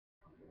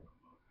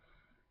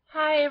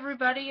Hi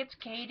everybody, it's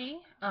Katie.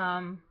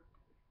 I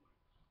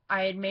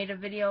had made a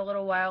video a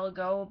little while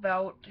ago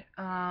about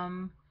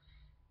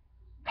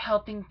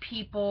helping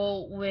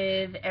people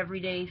with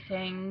everyday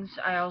things.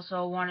 I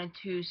also wanted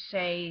to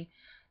say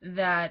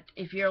that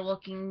if you're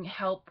looking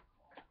help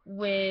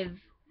with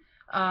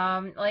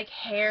like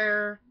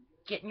hair,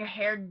 getting your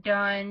hair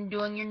done,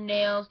 doing your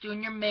nails,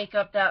 doing your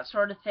makeup, that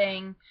sort of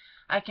thing,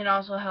 I can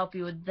also help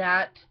you with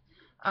that.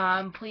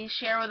 Please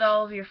share with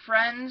all of your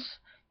friends,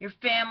 your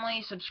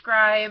family,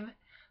 subscribe,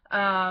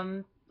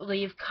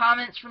 leave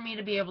comments for me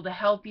to be able to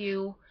help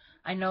you.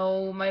 I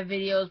know my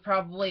videos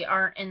probably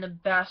aren't in the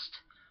best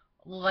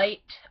light.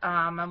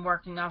 I'm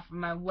working off of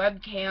my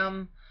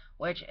webcam,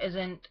 which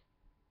isn't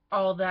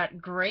all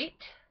that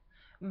great.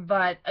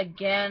 But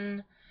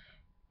again,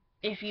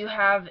 if you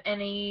have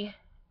anything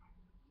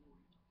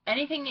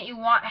that you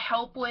want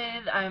help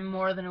with, I'm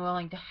more than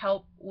willing to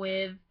help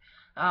with.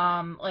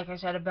 Like I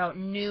said, about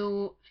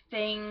new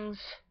things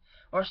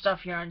or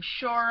stuff you're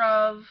unsure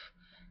of.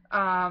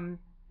 Um,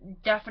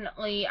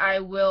 Definitely I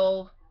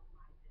will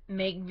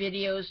make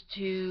videos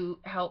to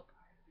help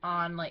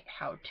on like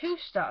how-to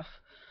stuff.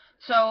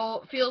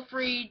 So feel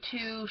free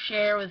to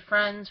share with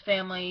friends,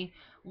 family,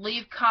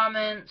 leave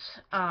comments.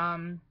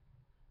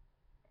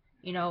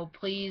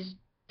 Please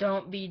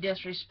don't be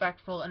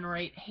disrespectful and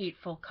write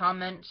hateful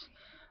comments.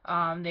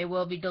 They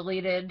will be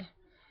deleted.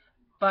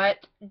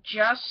 But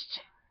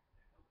just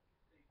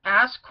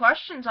ask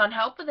questions on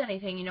help with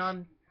anything.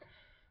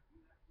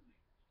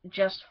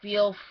 Just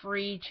feel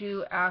free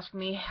to ask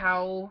me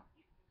how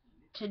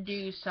to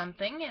do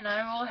something, and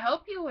I will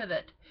help you with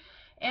it.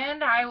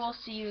 And I will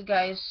see you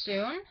guys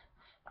soon.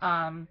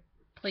 Um,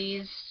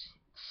 Please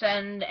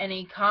send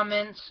any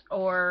comments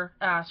or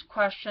ask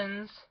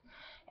questions,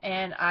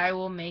 and I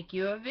will make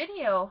you a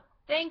video.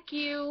 Thank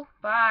you.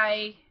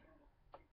 Bye.